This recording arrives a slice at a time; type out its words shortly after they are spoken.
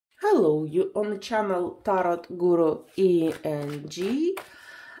Hello, you on the channel Tarot Guru ENG,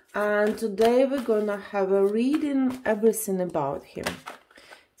 and today we're gonna have a reading everything about him.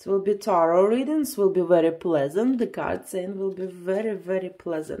 It will be tarot readings, will be very pleasant. The card saying will be very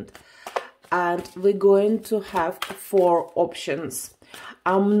pleasant, and we're going to have 4 options.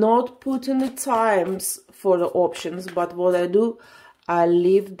 I'm not putting the times for the options, but what I do, I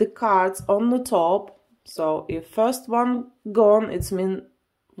leave the cards on the top. So if first one gone, it means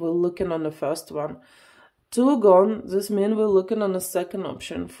we're looking on the first one. 2 gone, this means we're looking on the second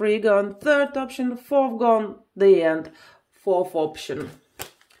option. 3 gone, third option. 4 gone, the end. 4th option.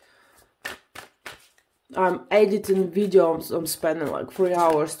 I'm editing videos. I'm spending like 3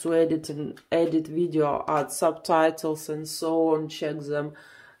 hours to edit video, add subtitles and so on, check them.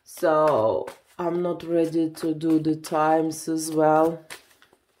 So I'm not ready to do the times as well.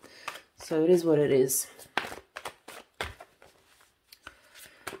 So it is what it is.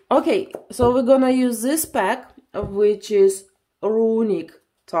 Okay, so we're gonna use this pack, which is Runic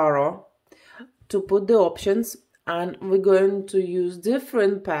Tarot, to put the options, and we're going to use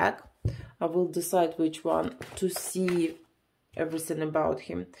different pack. I will decide which one to see everything about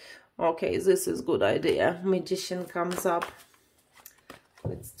him. Okay, this is good idea. Magician comes up.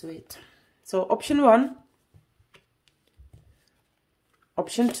 Let's do it. So option 1,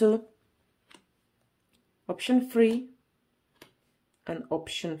 option 2, option 3, and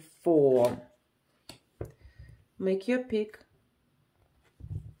option 4. Make your pick.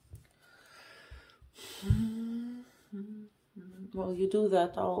 While you do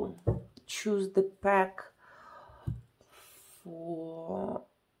that, I'll choose the pack for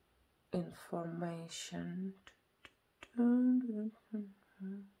information.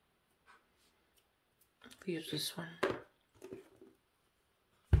 Use this one.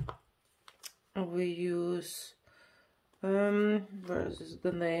 We use where is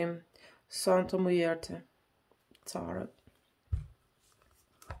the name? Santa Muerte Tarot.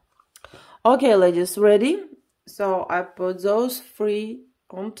 Okay, ladies, ready? So I put those 3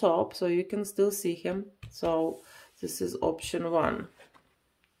 on top so you can still see him. So this is option 1.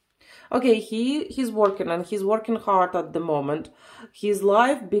 Okay, he's working, and he's working hard at the moment. His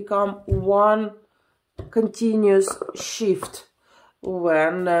life become one continuous shift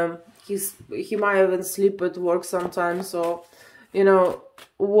when he might even sleep at work sometimes. So, you know,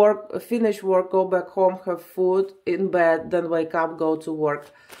 finish work, go back home, have food, in bed, then wake up, go to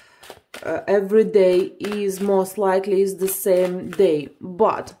work. Every day is most likely is the same day,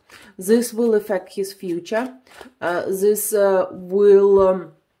 but this will affect his future. This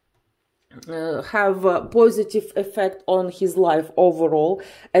will have a positive effect on his life overall,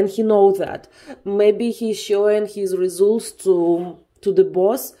 and he knows that. Maybe he's showing his results to the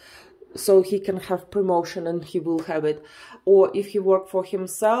boss, so he can have promotion and he will have it. Or if he work for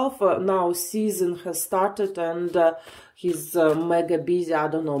himself, now season has started and he's mega busy. I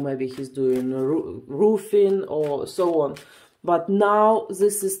don't know, maybe he's doing roofing or so on. But now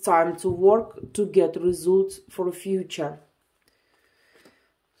this is time to work to get results for the future.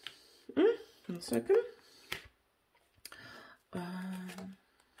 1 second.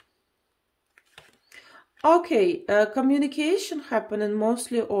 Okay, communication happening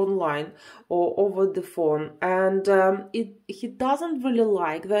mostly online or over the phone, and he doesn't really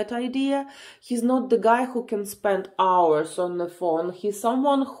like that idea. He's not the guy who can spend hours on the phone. He's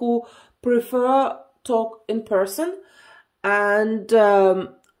someone who prefer talk in person, and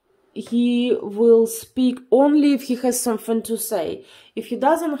he will speak only if he has something to say. If he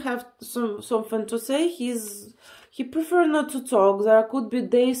doesn't have something to say, he prefer not to talk. There could be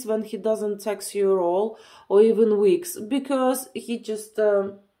days when he doesn't text you at all, or even weeks, because he just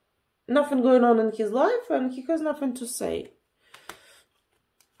nothing going on in his life and he has nothing to say.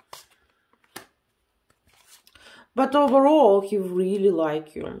 But overall, he really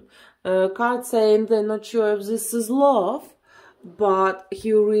like you. Card saying they're not sure if this is love, but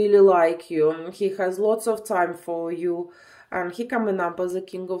he really like you. He has lots of time for you. And he coming up as a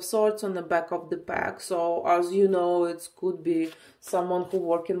King of Swords on the back of the pack. So, as you know, it could be someone who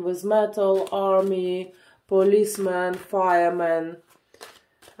working with metal, army, policeman, fireman.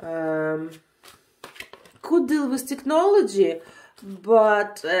 Could deal with technology,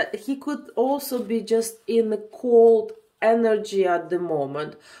 but he could also be just in the cold energy at the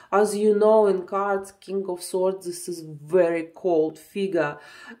moment. As you know, in cards, King of Swords, this is very cold figure.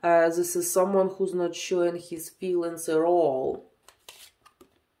 This is someone who's not showing his feelings at all.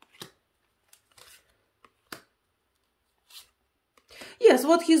 Yes,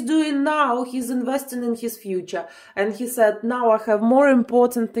 what he's doing now, he's investing in his future. And he said, now I have more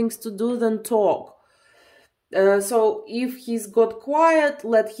important things to do than talk. So if he's got quiet,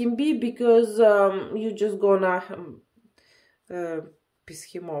 let him be, because you're just gonna piss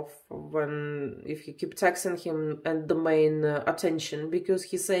him off if you keep texting him and the main attention, because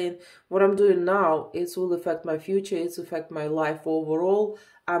he's saying, what I'm doing now, it will affect my future, it will affect my life overall.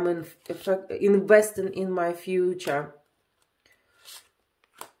 I'm investing in my future.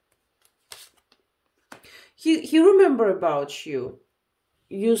 He remember about you.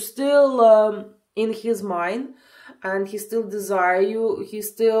 You still in his mind, and he still desire you. He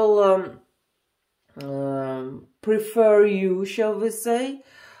still prefer you, shall we say.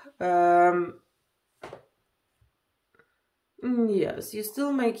 Yes, you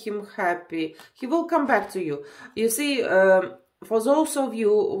still make him happy. He will come back to you. You see, for those of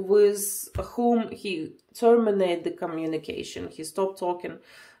you with whom he terminated the communication, he stopped talking,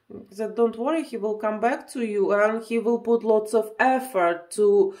 he said, don't worry, he will come back to you, and he will put lots of effort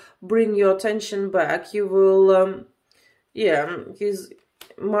to bring your attention back. He will, yeah, he's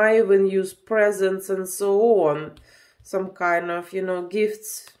might even use presents and so on, some kind of, you know,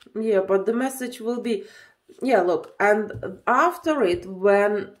 gifts. Yeah, but the message will be, yeah, look, and after it,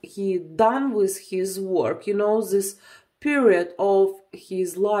 when he done with his work, you know, this period of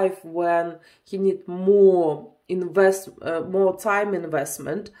his life when he need more more time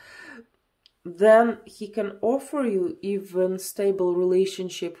investment, then he can offer you even stable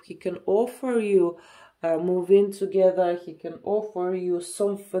relationship. He can offer you moving together. He can offer you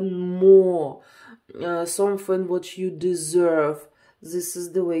something more, something what you deserve. This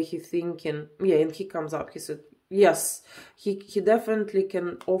is the way he's thinking. Yeah, and he comes up. He said, yes, he definitely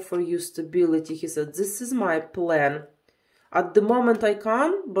can offer you stability. He said, this is my plan. At the moment I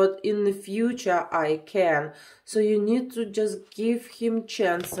can't, but in the future I can. So you need to just give him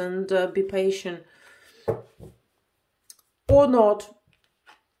chance and be patient. Or not.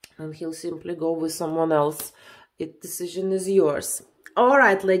 And he'll simply go with someone else. The decision is yours.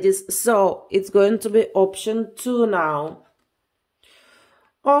 Alright, ladies. So it's going to be option 2 now.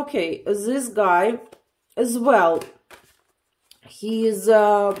 Okay, this guy as well. He is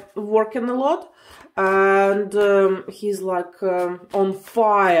working a lot. And he's like on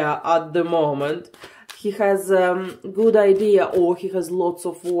fire at the moment. He has good idea, or he has lots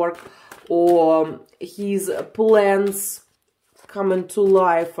of work, or his plans coming to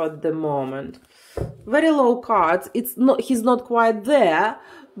life at the moment. Very low cards. It's not, he's not quite there,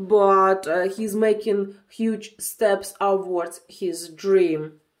 but he's making huge steps towards his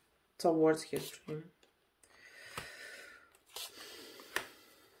dream.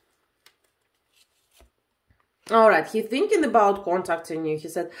 Alright, he's thinking about contacting you. He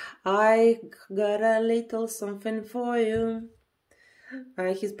said, I got a little something for you.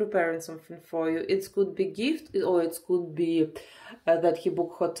 He's preparing something for you. It could be gift, or it could be that he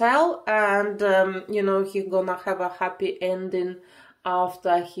booked hotel, and, you know, he's gonna have a happy ending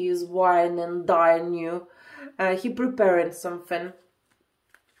after he's wine and dine you. He preparing something.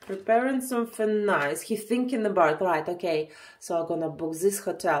 Nice. He's thinking about, right, okay, so I'm gonna book this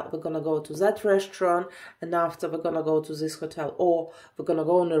hotel, we're gonna go to that restaurant, and after we're gonna go to this hotel, or we're gonna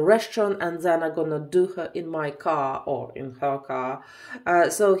go in a restaurant, and then I'm gonna do her in my car or in her car.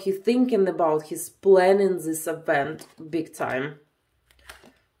 So he's thinking about, he's planning this event big time.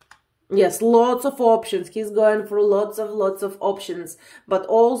 Yes, lots of options. He's going for lots of options, but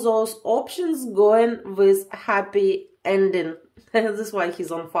all those options going with happy ending. This is why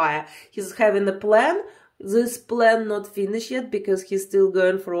he's on fire. He's having a plan. This plan not finished yet because he's still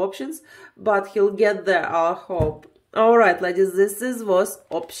going for options, but he'll get there, I hope. Alright, ladies, this was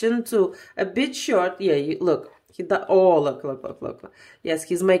option 2. A bit short. Yeah, look. Oh, look. Yes,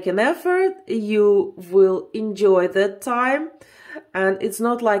 he's making effort. You will enjoy that time. And it's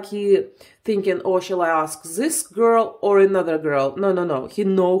not like he thinking, oh, shall I ask this girl or another girl? No. He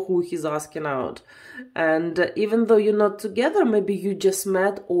know who he's asking out. And even though you're not together, maybe you just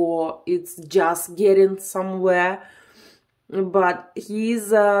met, or it's just getting somewhere. But he's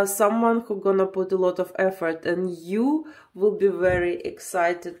someone who's gonna put a lot of effort, and you will be very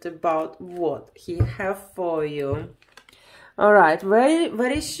excited about what he have for you. Alright,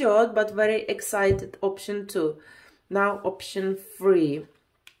 very short but very excited option 2. Now option 3.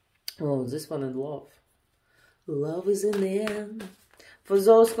 Oh, this one in love. Love is in the end. For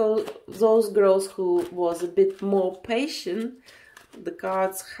those girls who was a bit more patient, the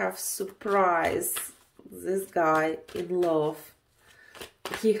cards have surprised this guy in love.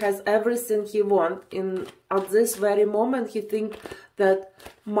 He has everything he wants. At this very moment, he think that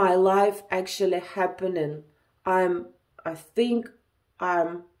my life actually happening. I think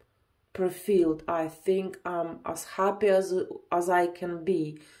I'm fulfilled. I think I'm as happy as I can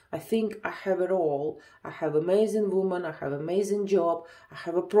be. I think I have it all. I have amazing woman, I have amazing job, I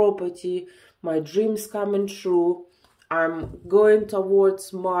have a property, my dreams coming true, I'm going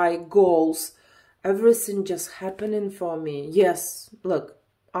towards my goals. Everything just happening for me. Yes, look,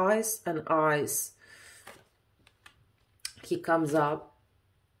 eyes and eyes. He comes up.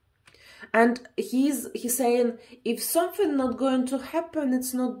 And he's saying, if something not going to happen,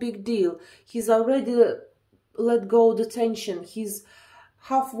 it's not big deal. He's already let go the tension. He's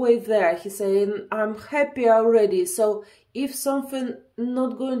halfway there. He's saying, I'm happy already. So if something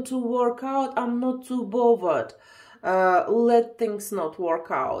not going to work out, I'm not too bothered. Let things not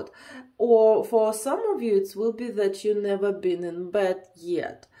work out. Or for some of you, it will be that you never been in bed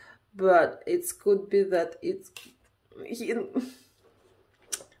yet. But it could be that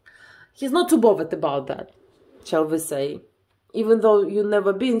he's not too bothered about that, shall we say. Even though you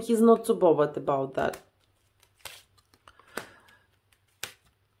never been, he's not too bothered about that.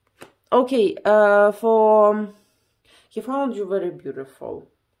 Okay, he found you very beautiful,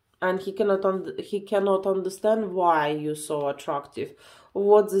 and he cannot understand why you're so attractive.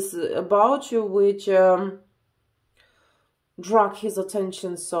 What is about you which dragged his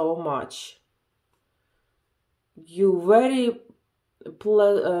attention so much? You very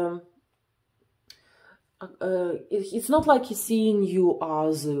it's not like he's seeing you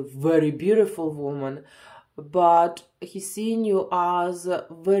as a very beautiful woman, but he's seeing you as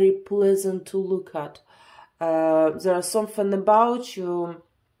very pleasant to look at. There's something about you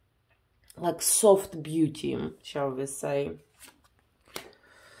like soft beauty, shall we say.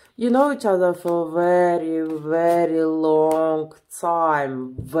 You know each other for a very, very long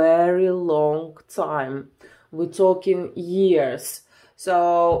time. Very long time. We're talking years.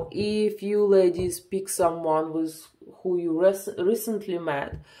 So if you ladies pick someone who you recently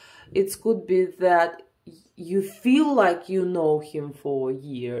met, it could be that you feel like you know him for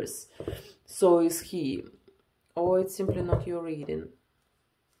years. So is he. Or it's simply not your reading.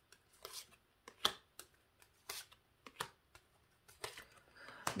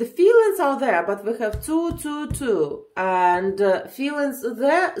 The feelings are there, but we have 2, 2, 2. And feelings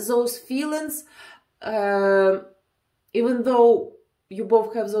there, those feelings, even though you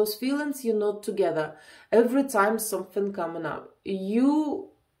both have those feelings, you're not together. Every time something coming up, you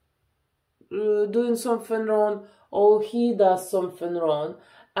doing something wrong, or he does something wrong,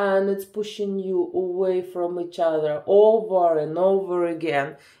 and it's pushing you away from each other over and over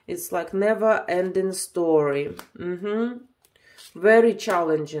again. It's like never-ending story. Very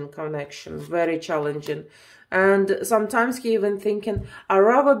challenging connection, very challenging. And sometimes he even thinking, I'd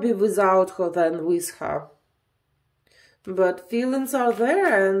rather be without her than with her. But feelings are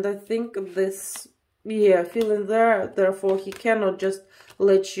there, and I think this, yeah, feeling there, therefore he cannot just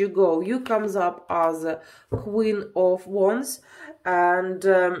let you go. You comes up as a Queen of Wands, and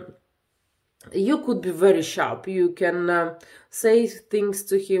you could be very sharp. You can say things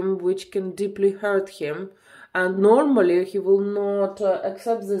to him which can deeply hurt him, and normally he will not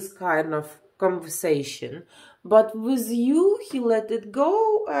accept this kind of conversation. But with you, he let it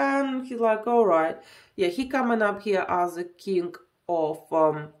go, and he's like, all right. Yeah, he coming up here as a king of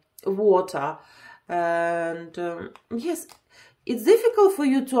water. And yes, it's difficult for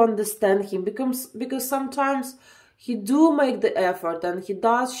you to understand him because sometimes he do make the effort and he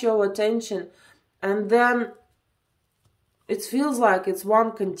does show attention, and then it feels like it's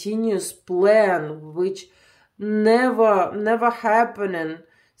one continuous plan which never happening.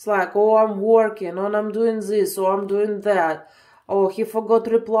 It's like, oh, I'm working, or I'm doing this, or I'm doing that, or he forgot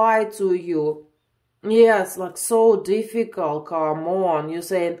to reply to you. Yes, like so difficult, come on. You're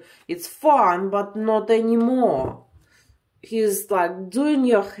saying it's fun, but not anymore. He's like doing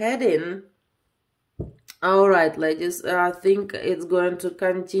your head in. Alright, ladies, I think it's going to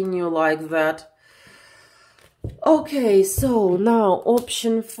continue like that. Okay, so now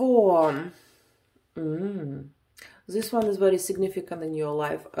option 4. This one is very significant in your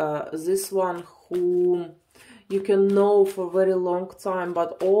life. This one who you can know for a very long time,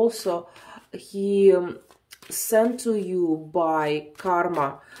 but also he sent to you by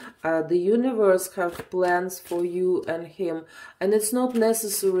karma. The universe have plans for you and him, and it's not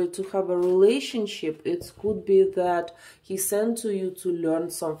necessary to have a relationship. It could be that he sent to you to learn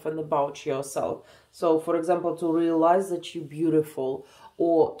something about yourself. So, for example, to realize that you're beautiful,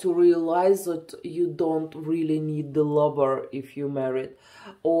 or to realize that you don't really need the lover if you're married,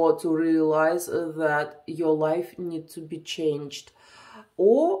 or to realize that your life needs to be changed,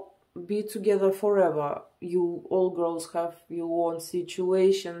 or be together forever. You all girls have your own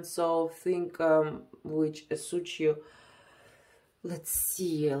situation, so think which suits you. Let's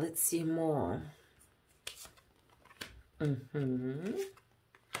see more.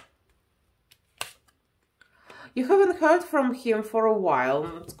 You haven't heard from him for a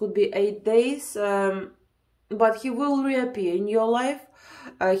while. It could be 8 days, but he will reappear in your life.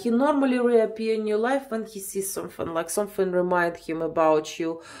 He normally reappear in your life when he sees something, like something remind him about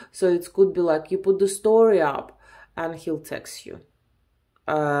you. So it could be like you put the story up and he'll text you.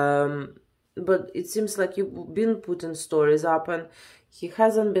 But it seems like you've been putting stories up and he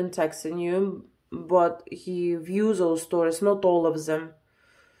hasn't been texting you, but he views those stories, not all of them.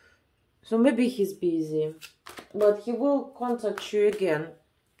 So maybe he's busy, but he will contact you again.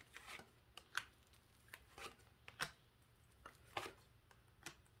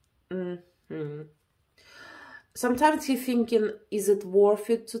 Sometimes he's thinking, is it worth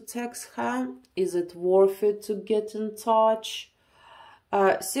it to text her? Is it worth it to get in touch?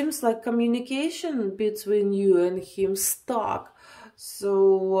 Seems like communication between you and him stuck.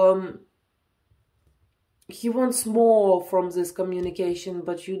 So he wants more from this communication,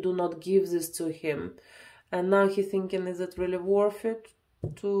 but you do not give this to him. And now he's thinking, is it really worth it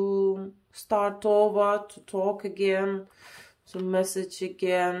to start over, to talk again, to message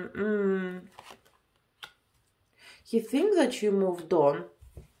again? He thinks that you moved on.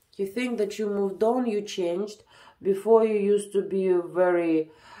 He thinks that you moved on, you changed. Before you used to be very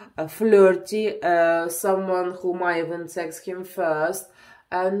flirty, someone who might even text him first.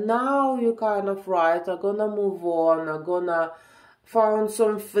 And now you kind of right, I'm gonna move on, I'm gonna found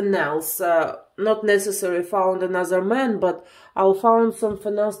something else. Not necessarily found another man, but I'll found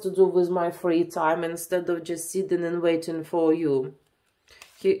something else to do with my free time instead of just sitting and waiting for you.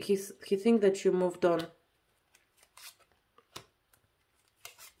 He thinks that you moved on.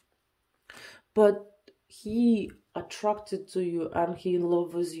 But he attracted to you and he in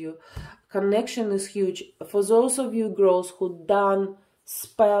love with you. Connection is huge. For those of you girls who done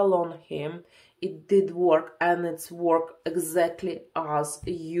spell on him, it did work, and it's work exactly as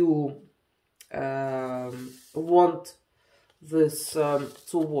you want this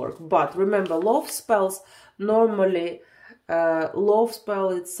to work. But remember, love spells normally, love spell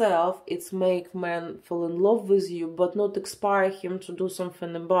itself, it's make man fall in love with you, but not inspire him to do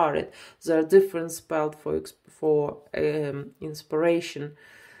something about it. There are different spells for inspiration.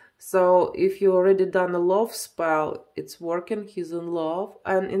 So if you already done a love spell, it's working, he's in love,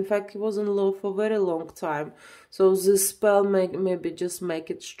 and in fact he was in love for a very long time. So this spell maybe just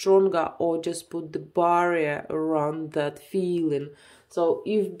make it stronger, or just put the barrier around that feeling. So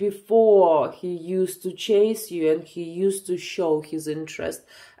if before he used to chase you and he used to show his interest,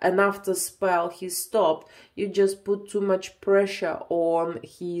 and after spell he stopped, you just put too much pressure on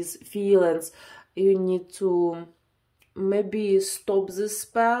his feelings. You need to maybe stop this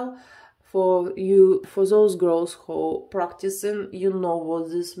spell. For those girls who practicing, you know what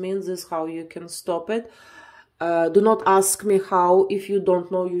this means. This is how you can stop it. Do not ask me how. If you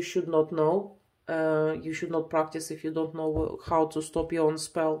don't know, you should not know. You should not practice if you don't know how to stop your own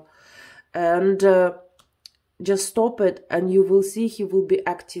spell. And just stop it, and you will see he will be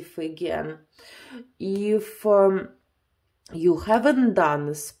active again. If you haven't done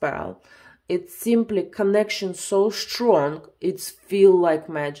a spell, it's simply connection so strong, it's feel like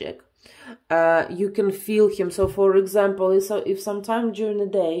magic. You can feel him. So for example, if sometime during the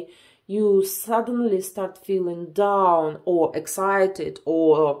day you suddenly start feeling down or excited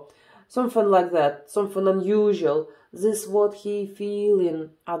or something like that, something unusual, this is what he feeling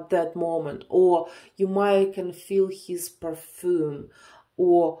at that moment. Or you might can feel his perfume,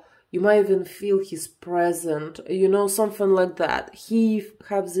 or you might even feel his presence, you know, something like that. He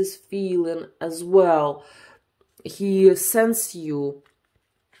has this feeling as well. He senses you,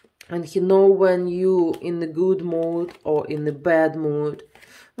 and he know when you in the good mood or in the bad mood.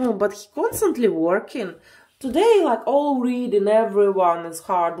 No, but he constantly working. Today, like all reading, everyone is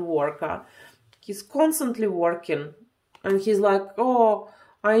hard worker. He's constantly working, and he's like, oh,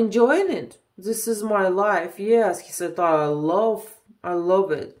 I enjoying it. This is my life. Yes, he said, I love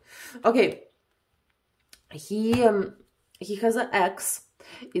it. Okay, he has an ex.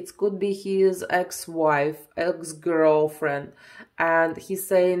 It could be his ex-wife, ex-girlfriend, and he's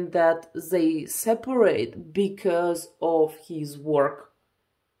saying that they separate because of his work.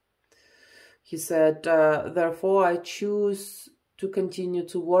 He said, therefore I choose to continue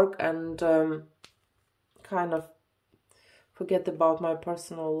to work and kind of forget about my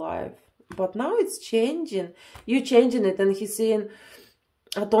personal life. But now it's changing. You're changing it, and he's saying,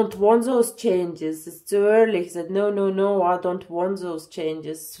 I don't want those changes. It's too early. He said, no, I don't want those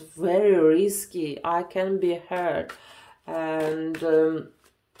changes. It's very risky. I can be hurt. And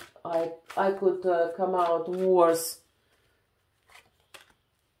I could come out worse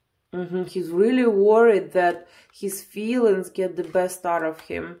He's really worried that his feelings get the best out of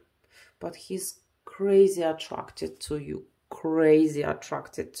him. But he's crazy attracted to you. Crazy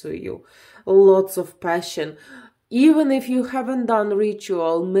attracted to you. Lots of passion. Even if you haven't done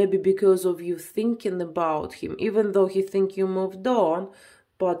ritual, maybe because of you thinking about him, even though he think you moved on,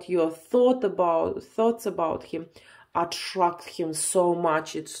 but your thoughts about him attract him so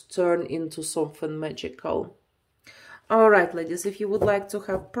much, it's turned into something magical. Alright, ladies, if you would like to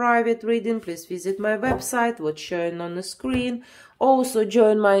have private reading, please visit my website, what's showing on the screen. Also,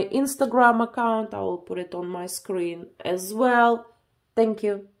 join my Instagram account. I will put it on my screen as well. Thank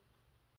you.